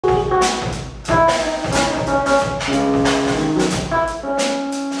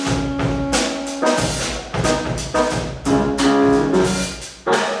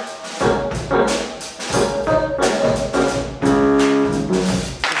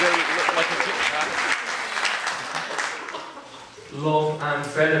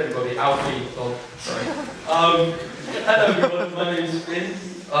Fred, everybody. Alfie. Oh, sorry. Hello, everyone. My name is Finn.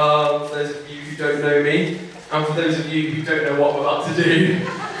 For those of you who don't know me, and for those of you who don't know what we're about to do,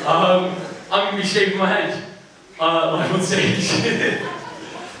 I'm going to be shaving my head live on stage.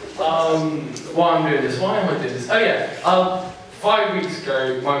 Why am I doing this? Why am I doing this? Oh yeah. 5 weeks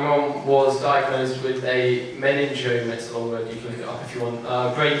ago, my mum was diagnosed with a meningoma. It's a long word. You can look it up if you want.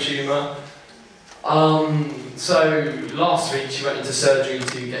 Brain tumour. So last week she went into surgery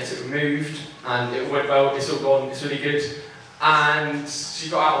to get it removed, and it went well. It's all gone. It's really good. And she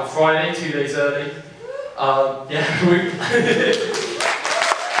got out on Friday, 2 days early. Yeah.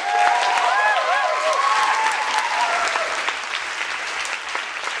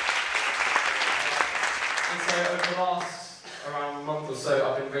 So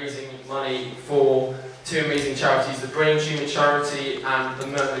I've been raising money for two amazing charities, the Brain Tumour Charity and the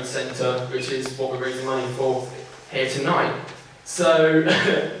Mermaid Centre, which is what we're raising money for here tonight. So,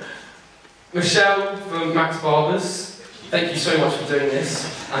 Michelle from Max Barbers, thank you so much for doing this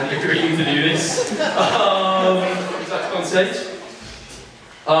and agreeing to do this. Would you like to come on stage?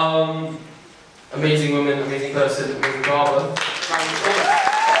 Amazing woman, amazing person, amazing barber.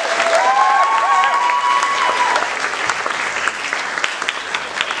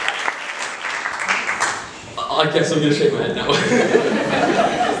 I guess I'm going to shake my head now.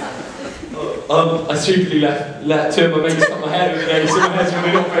 I stupidly let two of my mates cut my hair every day, so my hair's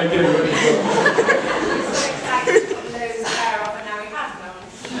really not very good.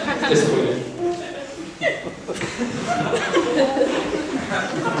 Disappointing.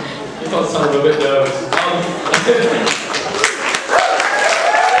 You can't sound a bit nervous.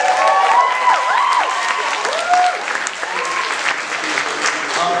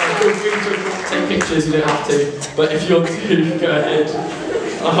 Feel free to take pictures, you don't have to, but if you want to, go ahead.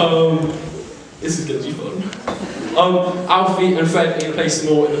 This is going to be fun. Alfie and Fred are going to play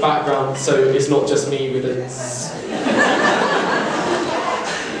some more in the background, so it's not just me with it.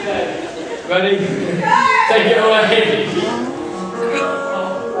 Ready? Take it away!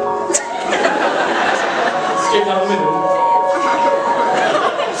 Skip down the middle.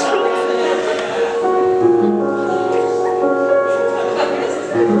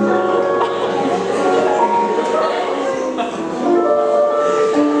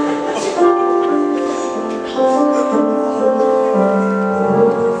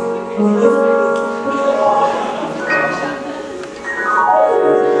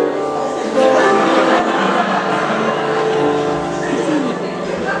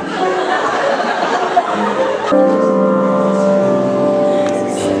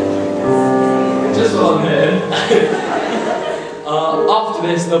 After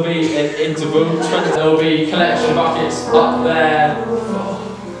this, there'll be an interval. There'll be collection buckets up there.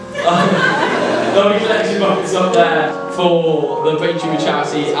 There'll be collection buckets up there for the Brain Tumour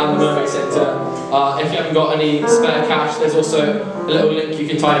Charity and the Mermaid Centre. If you haven't got any spare cash, there's also a little link you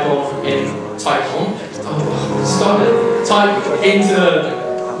can type into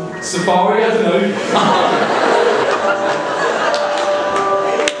Safari. I don't know.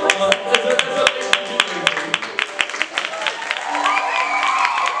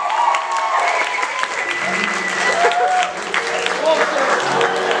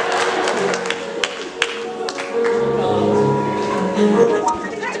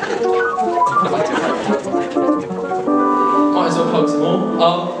 Might as well plug some more.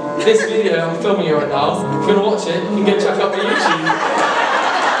 This video, I'm filming it right now. If you want to watch it, you can go check out my YouTube.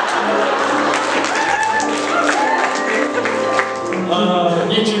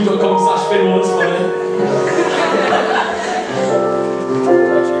 youtube.com/FinnWallace.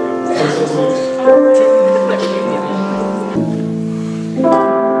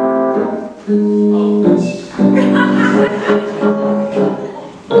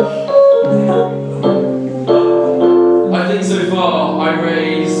 I think so far I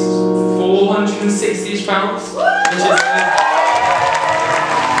raised £460, which is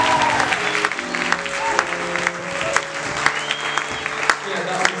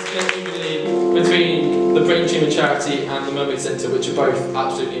that was split evenly between the Brain Tumour Charity and the Mermaid Centre, which are both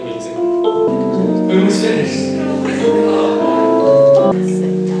absolutely amazing. We're almost finished.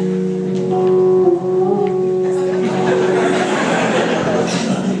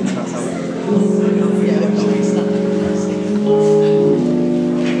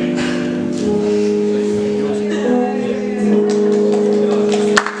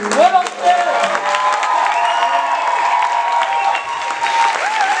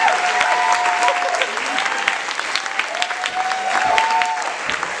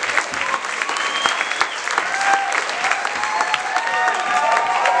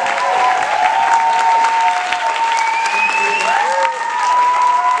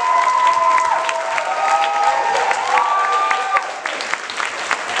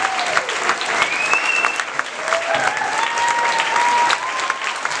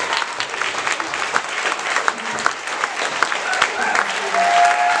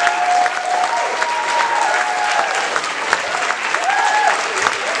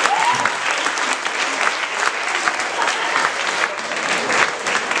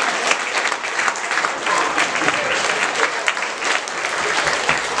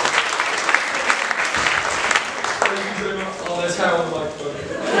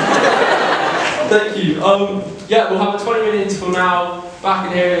 Yeah, we'll have a 20-minute interval now. Back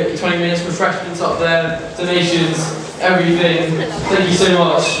in here, 20 minutes, refreshments up there, donations, everything. Thank you so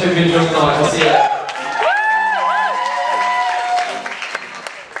much. Hope you enjoy the night. I'll see you.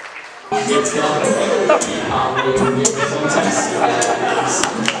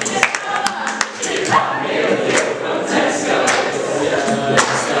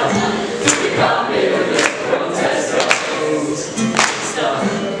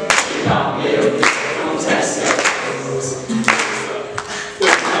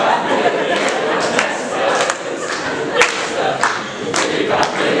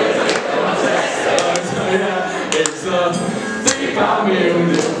 It's the £3 meal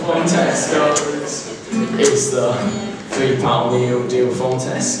deal from Tesco's. It's the £3 meal deal from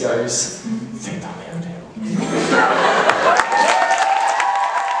Tesco's.